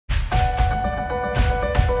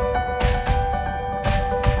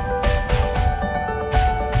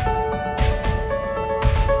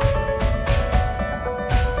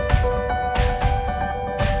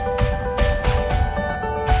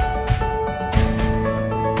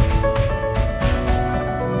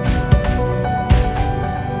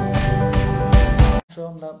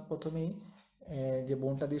প্রথমেই যে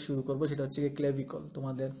বোনটা দিয়ে শুরু করব সেটা হচ্ছে ক্লেভিকল।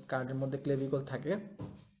 তোমাদের কার্ডের মধ্যে ক্লেভিকল থাকে।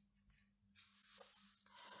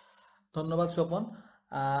 ধন্যবাদ স্বপন।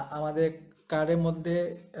 আমাদের কার্ডের মধ্যে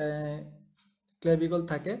ক্লেভিকল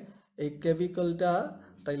থাকে। এই ক্লেভিকলটা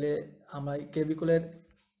তাইলে আমরা ক্লেভিকলের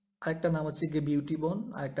আরেকটা নাম হচ্ছে কি বিউটি বোন,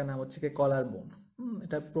 আরেকটা নাম হচ্ছে কি কলার বোন।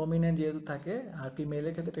 এটা প্রমিনেন্ট যেহেতু থাকে, আর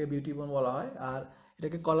ফিমেলের ক্ষেত্রে এটাকে বিউটি বোন বলা হয়, আর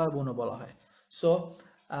এটাকে কলার বোনও বলা হয়। সো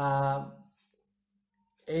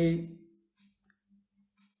এই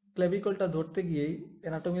ক্লেভিকলটা ধরতে গিয়েই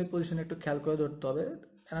অ্যানাটমিক পজিশন একটু খেয়াল করে ধরতে হবে।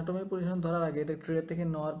 অ্যানাটমিক পজিশন ধরার আগে এটা ট্রে থেকে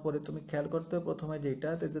নেওয়ার পরে তুমি খেয়াল করতে হবে প্রথমে যেটা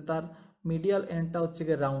যে তার মিডিয়াল এন্ডটা হচ্ছে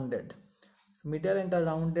গিয়ে রাউন্ডেড। মিডিয়াল এন্ডটা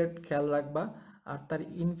রাউন্ডেড খেয়াল রাখবা। আর তার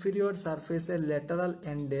ইনফিরিয়র সারফেসের ল্যাটারাল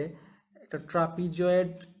এন্ডে একটা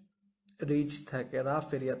ট্রাপিজয়েড রিজ থাকে, রাফ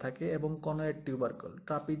এরিয়া থাকে, এবং কনয়েড টিউবারকল।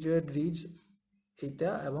 ট্রাপিজয়েড রিজ এইটা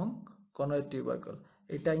এবং কনয়েড টিউবারকল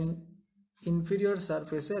এটা ইনফিরিয়র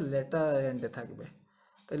সারফেসে ল্যাটারাল এন্ডে থাকবে।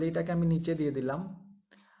 তাহলে এটাকে আমি নিচে দিয়ে দিলাম।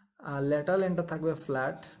 আর ল্যাটারাল এন্ডটা থাকবে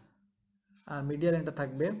ফ্ল্যাট, আর মিডিয়াল এন্ডটা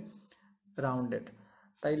থাকবে রাউন্ডেড।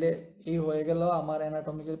 তাইলে এই হয়ে গেল আমার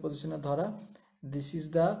অ্যানাটমিক্যাল পজিশনে ধরা।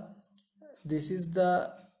 This is the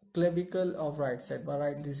clavicle of right side, বা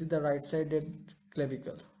this is the right sided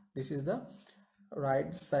clavicle. This is the right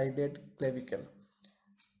sided clavicle.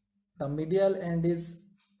 The medial and is,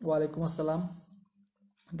 ওয়ালাইকুম আসসালাম,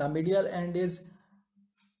 the medial end is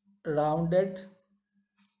rounded.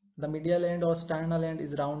 The medial end or sternal end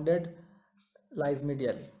is rounded, lies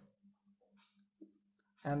medially,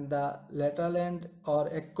 and the lateral end or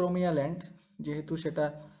acromial end, যেহেতু সেটা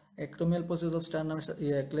acromial process of sternum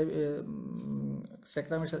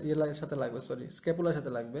sacrum এর সাথে লাগবে, sorry scapular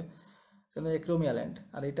সাথে লাগবে, সেজন্য acromial end,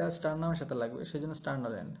 আর এটা sternum এর সাথে লাগবে, সেজন্য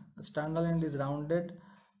sternal end. The sternal end is rounded,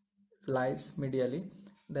 lies medially.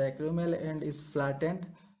 The acromial end is flattened,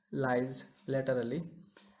 lies laterally,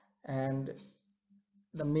 and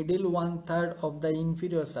the middle 1/3 of the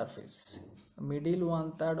inferior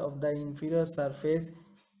surface,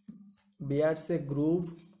 bears a groove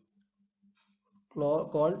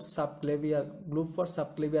called subclavian, groove for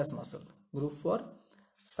subclavius muscle.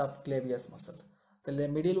 The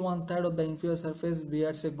middle 1/3 of the inferior surface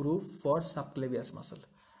bears a groove for subclavius muscle.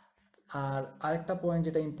 আর আরেকটা point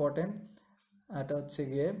যেটা important, এটা হচ্ছে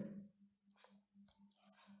গিয়ে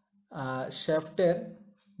শ্যাফটের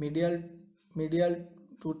medial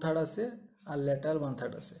 2/3 আছে আর lateral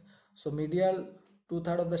 1/3 আছে। So medial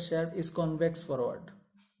 2/3 of the shaft is convex forward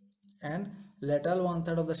and lateral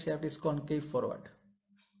 1/3 of the shaft is concave forward.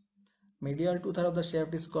 Medial 2/3 of the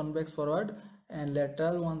shaft is convex forward and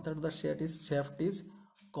lateral 1/3 of the shaft is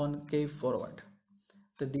concave forward.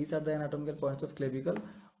 So these are the anatomical points of clavicle.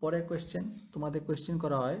 পরে question তোমাদের question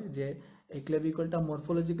করা হয় যে এই ক্লেভিকলটা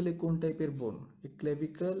morphologically কোন টাইপের বোন। এই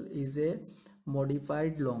clavicle is a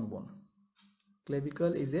modified long বোন।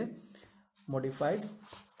 Clavicle is a modified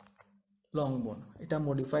long বোন, এটা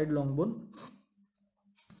মডিফাইড লং বোন।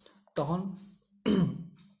 তখন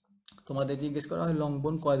তোমাদের জিজ্ঞেস করা হয় লং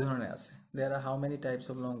বোন কয় ধরনের আছে, দেয়ার আর how many types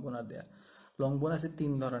of long বোন আর দেয়ার। লং বোন আছে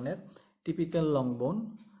 3 ধরনের, টিপিক্যাল লং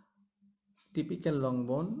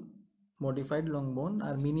বোন, মডিফাইড লং বোন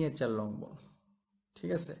আর মিনিয়েচার লং বোন।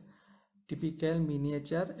 ঠিক আছে, টিপিক্যাল,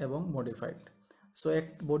 মিনিয়েচার এবং মডিফাইড। সো এক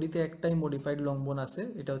বডিতে একটাই মডিফাইড লং বোন আছে,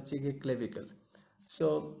 এটা হচ্ছে গিয়ে ক্লেভিকল। সো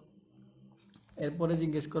এরপরে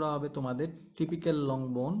জিজ্ঞেস করা হবে তোমাদের টিপিক্যাল লং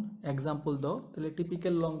বোন এক্সাম্পল দাও। তাহলে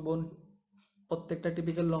টিপিক্যাল লং বোন, প্রত্যেকটা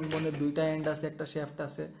টিপিক্যাল লং বোনের 2টা এন্ড আছে, একটা শ্যাফট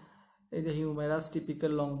আছে। এই যে হিউমেরাস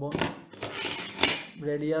টিপিক্যাল লং বোন,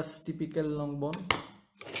 রেডিয়াস টিপিক্যাল লং বোন,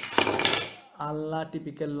 আলনা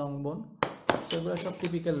টিপিক্যাল লং বোন, সেগুলো সব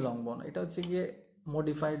টিপিক্যাল লং বোন। এটা হচ্ছে গিয়ে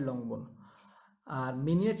মডিফাইড লং বোন। আর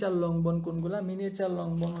মিনিয়েচার লং বোন কোনগুলা? মিনিয়েচার লং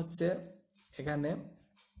বোন হচ্ছে এখানে,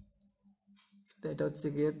 এটা হচ্ছে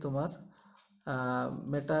গিয়ে তোমার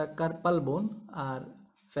মেটাকার্পাল বোন আর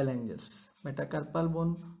ফ্যালেঞ্জেস। মেটাকার্পাল বোন,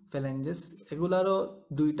 ফ্যালেঞ্জেস, এগুলারও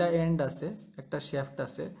 2টা এন্ড আছে, একটা শ্যাফট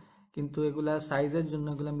আছে, কিন্তু এগুলা সাইজের জন্য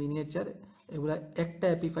এগুলা মিনিয়েচার। এগুলা একটা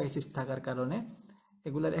অ্যাপিফাইসিস থাকার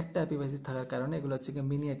কারণে এগুলো হচ্ছে কি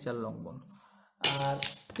মিনিয়েচার লং বোন। আর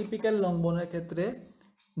টিপিক্যাল লং বোনের ক্ষেত্রে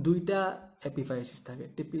 2টা অ্যাপিফাইসিস থাকে।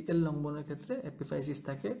 টিপিক্যাল লং বোনের ক্ষেত্রে অ্যাপিফাইসিস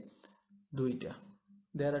থাকে 2টা।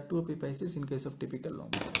 দেয়ার আর 2 অ্যাপিফাইসিস in case of typical long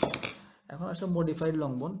বোন। এখন আসলে মডিফাইড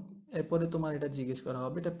লং বোন। এরপরে তোমার এটা জিজ্ঞেস করা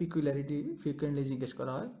হবে, এটা পিকুলারিটি ফ্রিকুয়েন্টলি জিজ্ঞেস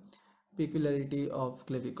করা হয়, পিকুলারিটি অফ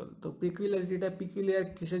ক্লেভিকল। তো পিকুলিয়ার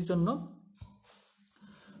কিসের জন্য?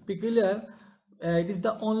 Peculiar, it is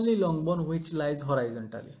the only long বোন হুইচ লাইজ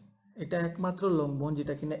হরাইজন্টালি। এটা একমাত্র লং বোন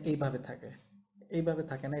যেটা কিনা এইভাবে থাকে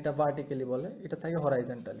না, এটা ভার্টিক্যালি বলে, এটা থাকে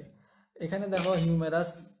হরাইজন্টালি। এখানে দেখো হিউমেরাস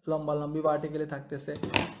লম্বালম্বি ভার্টিক্যালি থাকতেছে,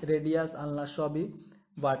 রেডিয়াস, আলনা সবই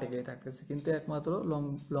ভার্টিক্যালি থাকতেছে, কিন্তু একমাত্র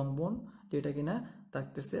লং বোন যেটা কিনা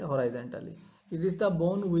থাকতেছে horizontally. It is the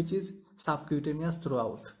bone which is subcutaneous through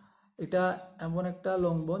out. এটা এমন একটা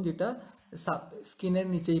লং বোন যেটা স্কিনের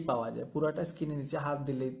নিচেই পাওয়া যায়, পুরাটা স্কিনের নিচে হাত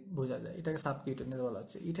দিলেই বোঝা যায়, এটাকে সাবকিউটেনিয়াস বলা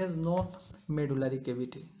হচ্ছে। It has no medullary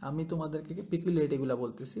cavity. আমি তোমাদেরকে পিকুলারিটিগুলো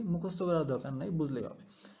বলতেছি, মুখস্থ করার দরকার নাই, বুঝলেই হবে।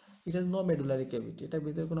 It has no medullary cavity, এটার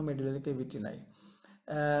ভিতরে কোনো মেডুলারি ক্যাভিটি নাই।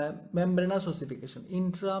 Membranous ossification,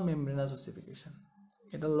 Intra membranous ossification,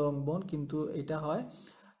 এটা লং বোন কিন্তু এটা হয়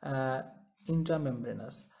Intra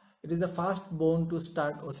membranous. It is the first বোন টু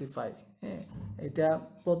স্টার্ট ওসিফাই। হ্যাঁ, এটা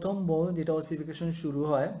প্রথম বোন যেটা ওসিফিকেশন শুরু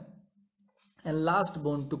হয়, অ্যান্ড লাস্ট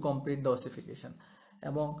বোন টু কমপ্লিট দ্য ওসিফিকেশন,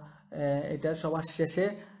 এবং এটা সবার শেষে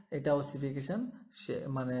এটা ওসিফিকেশন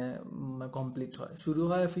মানে কমপ্লিট হয়। শুরু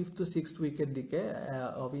হয় 5th to 6th উইকের দিকে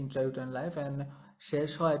অফ ইন্ট্রাইউটেরাইন লাইফ, অ্যান্ড শেষ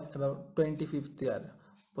হয় অ্যাবাউট 25th ইয়ার,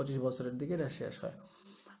 25 বছরের দিকে এটা শেষ হয়।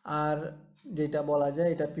 আর যেটা বলা যায়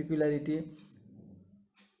এটা পিকুলারিটি,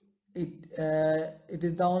 it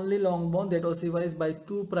is the only long bone that ossifies by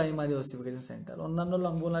two primary ossification center. অন্যান্য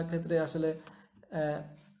লং বোনের ক্ষেত্রে আসলে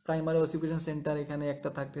প্রাইমারি ওসিফিকেশন সেন্টার এখানে একটা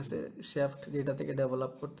থাকতেছে শ্যাফট, যেটা থেকে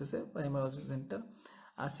ডেভেলপ করতেছে প্রাইমারি ওসিফিকেশন সেন্টার,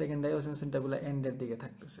 আর সেকেন্ডারি ওসিফিকেশন সেন্টারগুলো এন্ডের দিকে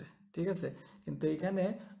থাকতেছে, ঠিক আছে। কিন্তু এখানে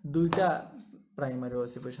দুইটা প্রাইমারি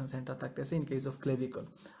ওসিফিকেশন সেন্টার থাকতেছে in case of clavicle.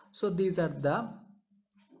 So these are the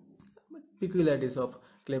পিকুলারিটিস of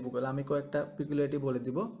clavicle. আমি কয়েকটা পিকুলারিটি বলে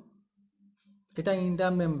দিব। এটা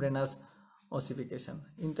ইন্টারমেমব্রেনাস ওসিফিকেশন,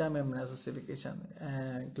 ইন্টারমেমব্রেনাস ওসিফিকেশন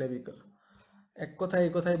ক্লেভিকল। এক কথায়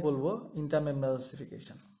এই কথাই বলবো, ইন্টারমেমব্রেনাস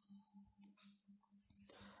ওসিফিকেশন।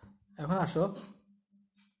 এখন আসো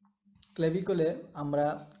ক্লেভিকলে আমরা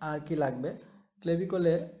আর কি লাগবে।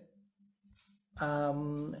 ক্লেভিকলে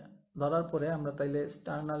ধরার পরে আমরা তাইলে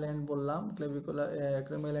স্টার্নাল এন্ড বললাম, ক্লেভিকুলার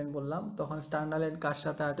অ্যাক্রোমিয়াল এন্ড বললাম, তখন স্টার্নাল এন্ড কার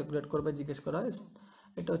সাথে আর্টিকুলেট করবে জিজ্ঞেস করা হয়।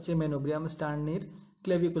 এটা হচ্ছে মেনোব্রিয়াম স্টার্নির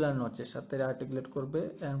ক্লেভিকুলার নচের সাথে আর্টিকুলেট করবে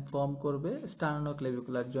অ্যান্ড ফর্ম করবে স্টার্নো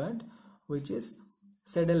ক্লেভিকুলার joint which is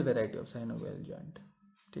saddle variety of synovial joint,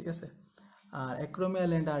 ঠিক আছে। আর acromial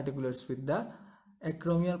and আর্টিকুলেটস with the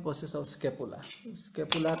acromial process of scapula.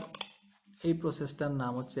 Scapular এই প্রসেসটার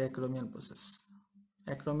নাম হচ্ছে acromial process.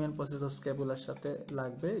 Acromial process of scapular সাথে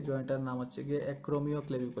লাগবে জয়েন্টটার নাম হচ্ছে গিয়ে অ্যাক্রোমিও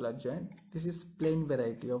ক্লেভিকুলার joint. This is plane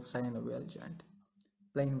variety of synovial joint,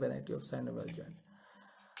 plane variety of synovial joint.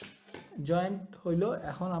 Joint হইল,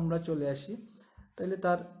 এখন আমরা চলে আসি তাহলে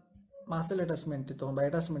তার মাসেল অ্যাটাচমেন্টে, তখন বা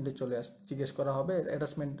অ্যাটাচমেন্টে চলে জিজ্ঞেস করা হবে।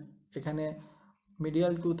 অ্যাটাচমেন্ট এখানে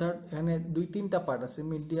মিডিয়াল 2/3, এখানে 2-3টা পার্ট আছে,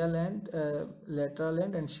 medial and lateral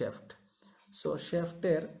and shaft. So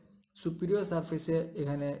শ্যাফটের superior সারফেসে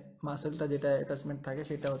এখানে মাসেলটা যেটা অ্যাটাচমেন্ট থাকে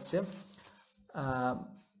সেটা হচ্ছে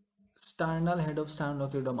স্টার্নাল হেড অফ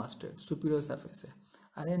স্টার্নোক্লিডোমাস্টয়েড সুপিরিয়র সারফেসে,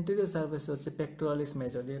 আর এন্টেরিয়র সারফেসে হচ্ছে পেক্টোরালিস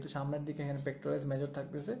মেজর। যেহেতু সামনের দিকে এখানে পেক্টোরালিস মেজর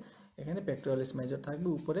থাকতেছে, এখানে পেক্টোরালিস মেজর থাকবে,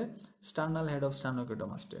 উপরে sternal head of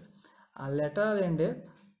স্টার্নোক্লিডোমাস্টয়েড। R lateral এন্ডে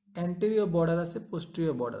অ্যান্টেরিয়র বর্ডার আছে,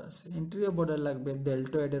 পোস্টেরিয়র বর্ডার আছে। অ্যান্টেরিয়র বর্ডার লাগবে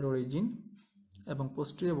ডেল্টোয়েডের অরিজিন, এবং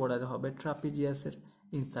পোস্টেরিয়র বর্ডারে হবে ট্রাপিজিয়াসের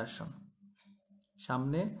ইনসারশন।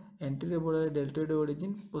 সামনে অ্যান্টেরিয়র বর্ডারে ডেল্টোয়েডের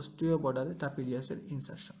অরিজিন, পোস্টেরিয়র বর্ডারে ট্রাপিজিয়াসের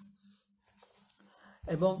ইনসারশন।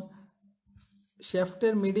 এবং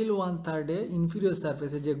শ্যাফটের মিডিল 1/3 ইনফিরিয়র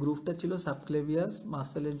সারফেসে যে গ্রুভটা ছিল সাবক্লেভিয়াস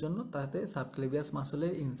মাসেলের জন্য, তাতে সাবক্লেভিয়াস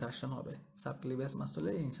মাসেলের ইনসারশন হবে, সাবক্লেভিয়াস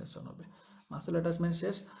মাসেলের ইনসারশন হবে। মাসেল অ্যাটাচমেন্ট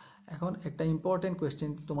শেষ। এখন একটা ইম্পর্টেন্ট কোয়েশ্চেন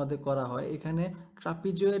তোমাদের করা হয় এখানে,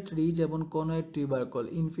 ট্রাপিজয়েড রিজ এবং কোনয়েড টিউবারকল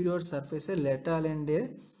ইনফিরিয়র সারফেসে ল্যাটারাল এন্ডে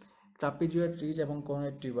ট্রাপিজয়েড রিজ এবং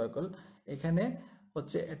কোনয়েড টিউবারকল, এখানে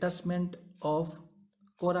হচ্ছে attachment of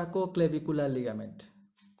coraco ক্লেভিকুলার ligament,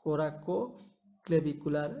 coraco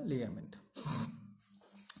ক্লেভিকুলার ligament.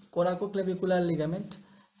 Coraco ক্লেভিকুলার ligament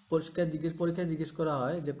পরীক্ষায় জিজ্ঞেস করা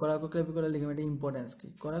হয় যে কোরাকো ক্লেভিকুলার লিগামেন্টের ইম্পর্টেন্স কি।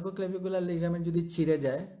 কোরাকো ক্লেভিকুলার লিগামেন্ট যদি ছিঁড়ে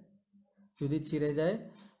যায়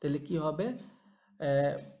তাহলে কি হবে,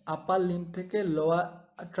 আপার লিম্ব থেকে লোয়ার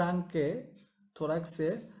ট্রাঙ্কে থোরাক্সে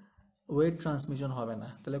ওয়েট ট্রান্সমিশন হবে না।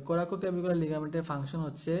 তাহলে কোরাকো ক্লেভিকুলার লিগামেন্টের ফাংশন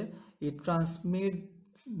হচ্ছে ইট transmit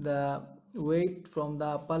the wait from the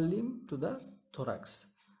upper limb to the thorax.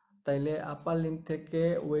 তাইলে আপার লিম্ব থেকে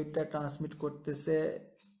ওয়েটটা ট্রান্সমিট করতেছে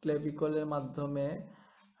ক্লেভিকলের মাধ্যমে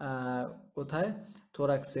কোথায়,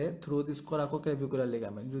 থোরাক্সে, থ্রু দিস কোরাকো ক্লেভিকুলার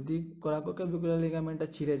লিগামেন্ট। যদি কোরাকো ক্লেভিকুলার লিগামেন্টটা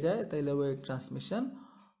ছিঁড়ে যায় তাহলে ওয়েট ট্রান্সমিশন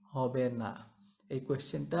হবে না। এই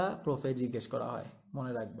কোয়েশ্চেনটা প্রফে জিজ্ঞেস করা হয়,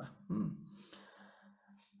 মনে রাখবা।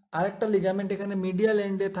 আরেকটা লিগামেন্ট এখানে মিডিয়াল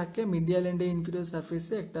এন্ডে থাকে, মিডিয়াল এন্ডে ইনফিরিয়র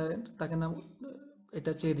সারফেসে একটা, তাকে নাম, এটা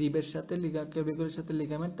হচ্ছে রিবের সাথে ক্লেভিকুলার সাথে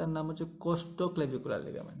লিগামেন্ট, তার নাম হচ্ছে কোস্টো ক্লেভিকুলার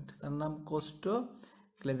লিগামেন্ট, তার নাম কোস্টো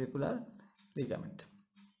ক্লেভিকুলার লিগামেন্ট।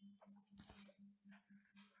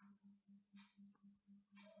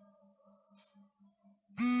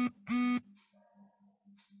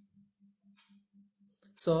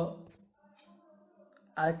 সো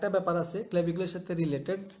আরেকটা ব্যাপার আছে ক্লেভিকুলের সাথে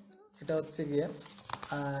রিলেটেড, এটা হচ্ছে গিয়ে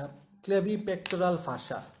ক্লেভিপেক্টোরাল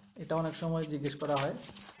ফাসা। এটা অনেক সময় জিজ্ঞেস করা হয়।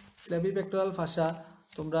 ক্লেভিপেক্টোরাল ফাসা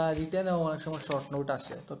তোমরা রিটেনেও অনেক সময় শর্ট নোট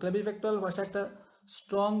আসে। তো ক্লেভিপেক্টোরাল ফাসা একটা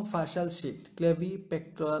স্ট্রং ফাসাল শিট,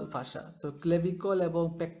 ক্লেভিপেক্টোরাল ফাসা। তো ক্লেভিকল এবং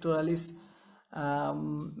পেক্টোরালিস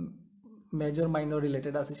মেজর মাইনর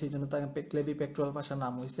রিলেটেড আছে, সেই জন্য তাকে ক্লেভিপেক্টোরাল ফাসা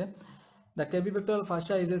নাম হয়েছে। The ক্লেভিপেক্টোরাল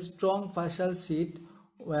ফাসা is a strong ফাসাল sheet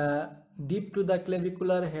deep to the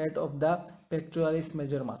ক্লেভিকুলার head of the pectoralis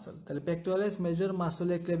major muscle. তাহলে পেক্টোরালিস মেজর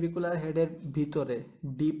মাসলের ক্লেভিকুলার হেডের ভিতরে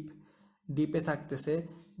ডিপে থাকতেছে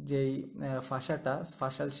যেই ফাসাটা,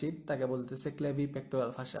 ফাসাল শিট, তাকে বলতেছে ক্লেভিপেক্টোরাল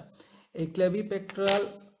ফাসা। এই ক্লেভিপেক্টোরাল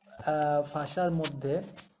ফাসার মধ্যে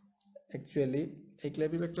অ্যাকচুয়ালি এই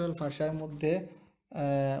ক্লেভিপেক্টোরাল ফাসার মধ্যে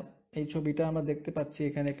এই ছবিটা আমরা দেখতে পাচ্ছি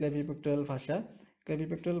এখানে ক্লেভিপেক্টোরাল ফাসা।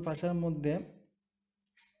 ক্লেভিপেক্টোরাল ফাসার মধ্যে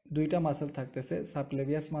দুইটা মাসল থাকতেছে,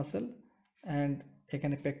 সাবক্লেভিয়াস মাসল অ্যান্ড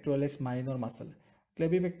এখানে পেক্টোরালিস মাইনর মাসল।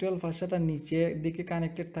 ক্লেভিপেক্টোরাল ফাসাটা নিচের দিকে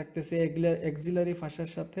কানেক্টেড থাকতেছে এক্সিলারি ফাসার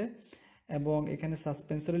সাথে, এবং এখানে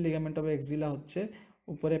সাসপেন্সরি লিগামেন্ট অফ এক্সিলা হচ্ছে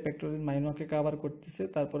উপরে পেক্টোরালিস মাইনরকে কভার করতেছে,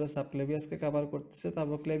 তারপরে সাবক্লেভিয়াসকে কভার করতেছে,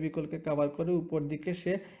 তারপর ক্লেভিকলকে কভার করে উপর দিকে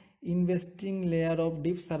সে investing layer of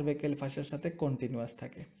deep cervical phasor সাথে কন্টিনিউয়াস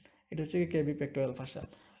থাকে। এটা হচ্ছে ক্লেভিপেক্টোরাল ফাসা।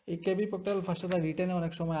 এই ক্লেভিপেক্টোরাল ফাসাটা রিটেনে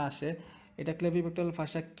অনেক সময় আসে। এটা ক্লেভিপেক্টোরাল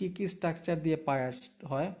ফাসা কি স্ট্রাকচার দিয়ে পায়ার্স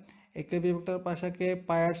হয়, এই ক্লেভিপেক্টোরাল ফাসাকে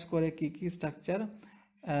পায়ার্স করে কি স্ট্রাকচার,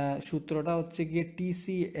 সূত্রটা হচ্ছে গিয়ে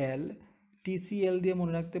টিসিএল দিয়ে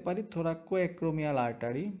মনে রাখতে পারি, থোরাকোএক্রোমিয়াল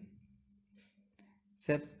artery,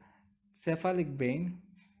 cephalic vein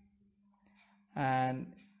and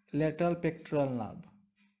lateral pectoral nerve.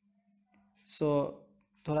 So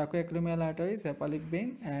thoracoacromial artery, cephalic vein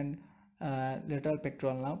and lateral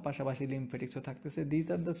pectoral nerve, পাশাপাশি লিম্ফেটিক্সও থাকতেছে। These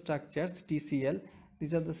are the structures TCL,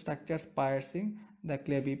 these are the structures piercing the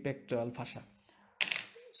clavipectoral fascia.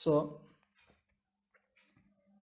 So